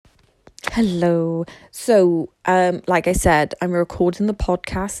Hello. So, like I said, I'm recording the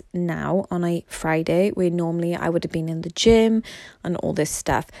podcast now on a Friday where normally I would have been in the gym and all this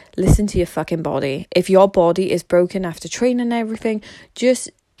stuff. Listen to your fucking body. If your body is broken after training and everything, just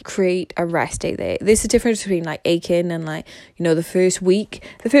create a rest day there. There's a difference between like aching and like, the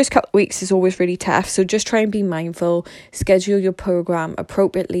first couple of weeks is always really tough. So just try and be mindful, schedule your program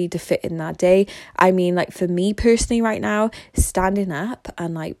appropriately to fit in that day. I mean, like for me personally right now, standing up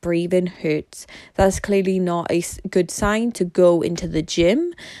and like breathing hurts. That's clearly not a good sign to go into the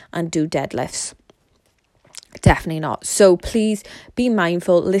gym and do deadlifts. Definitely not. So please be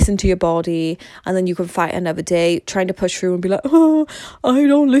mindful, listen to your body, and then you can fight another day trying to push through and be like, oh, I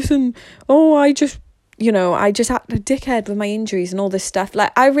don't listen. Oh, I just act a dickhead with my injuries and all this stuff.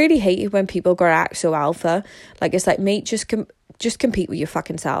 Like, I really hate it when people go act so alpha. Like, it's like, mate, just compete with your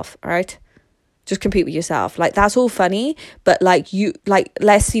fucking self, all right? Just compete with yourself. Like, that's all funny, but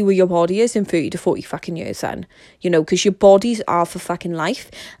let's see where your body is in 30 to 40 fucking years then, because your bodies are for fucking life.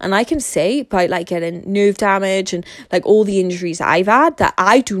 And I can say by like getting nerve damage and like all the injuries I've had that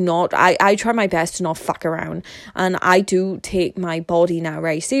I try my best to not fuck around. And I do take my body now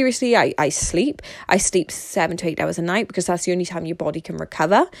very seriously. I sleep 7 to 8 hours a night because that's the only time your body can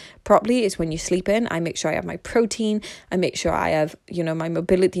recover properly is when you're sleeping. I make sure I have my protein. I make sure I have, my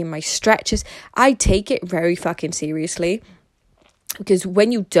mobility and my stretches. I take it very fucking seriously because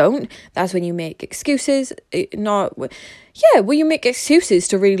when you don't, that's when you make excuses. You make excuses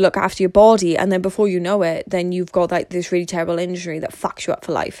to really look after your body, and then before you know it, then you've got like this really terrible injury that fucks you up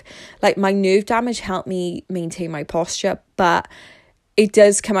for life. Like, my nerve damage helped me maintain my posture, but it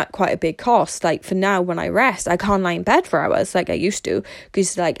does come at quite a big cost. Like, for now, when I rest, I can't lie in bed for hours like I used to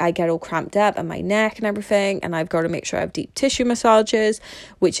because like I get all cramped up and my neck and everything, and I've got to make sure I have deep tissue massages,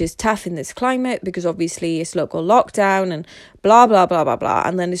 which is tough in this climate because obviously it's local lockdown and blah blah blah blah blah,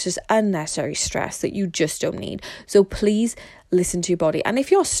 and then it's just unnecessary stress that you just don't need. So please listen to your body. And if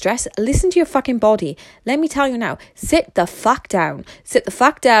you're stressed, listen to your fucking body. Let me tell you now, sit the fuck down,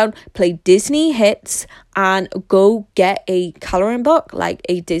 play Disney hits and go get a colouring book, like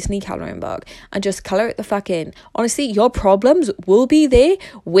a Disney colouring book, and just colour it the fuck in. Honestly, your problems will be there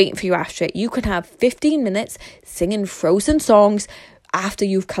waiting for you after it. You can have 15 minutes singing Frozen songs after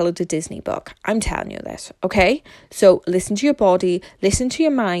you've coloured a Disney book. I'm telling you this, okay? So listen to your body, listen to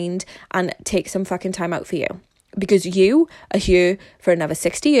your mind, and take some fucking time out for you. Because you are here for another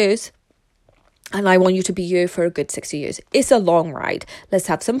 60 years, and I want you to be here for a good 60 years. It's a long ride. Let's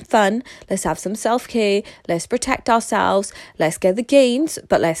have some fun. Let's have some self-care. Let's protect ourselves. Let's get the gains,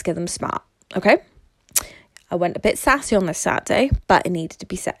 but let's get them smart, okay? I went a bit sassy on this Saturday, but it needed to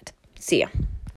be said. See ya.